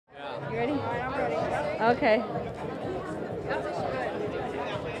I'm ready. Okay.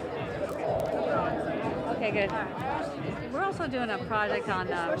 Okay, good. We're also doing a project on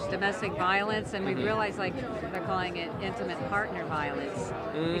domestic violence, and we realize, like, they're calling it intimate partner violence,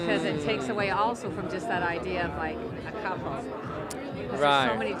 because it takes away also from just that idea of like a couple. There's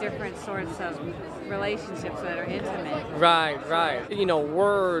so many different sorts of relationships that are intimate. Right. You know,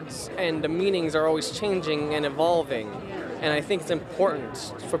 words and the meanings are always changing and evolving. And I think it's important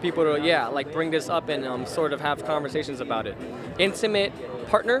for people to, like bring this up and sort of have conversations about it. Intimate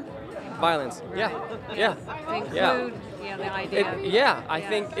partner violence. Right. Yeah. To include, the idea. I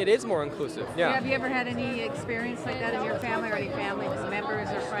think it is more inclusive. Yeah. Have you ever had any experience like that in your family, or any family members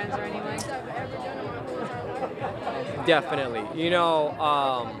or friends or anyone? Definitely. You know,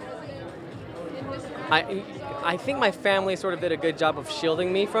 I think my family sort of did a good job of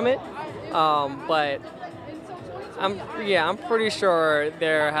shielding me from it, but I'm pretty sure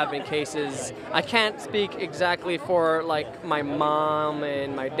there have been cases. I can't speak exactly for like my mom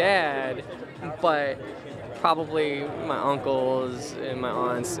and my dad, but probably my uncles and my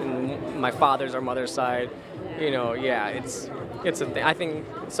aunts and my father's or mother's side. You know, it's a thing. I think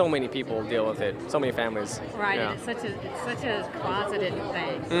so many people deal with it. So many families. Right, Yeah. and it's such a closeted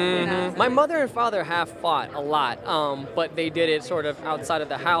thing. Mm-hmm. You know? My mother and father have fought a lot, but they did it sort of outside of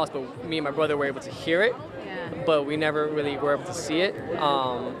the house. But me and my brother were able to hear it, but we never really were able to see it.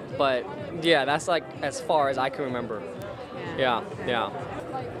 But yeah, that's like as far as I can remember. Yeah.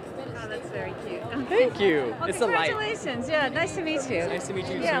 Oh, that's very cute. Thank you. Well, It's a light. congratulations. Yeah, nice to meet you. Nice to meet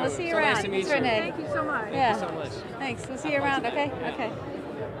you. Yeah, too. we'll see you So around. Nice to meet It's you. Renee. Thank you so much. Yeah. Thank you so much. Thanks. We'll see you around. Okay.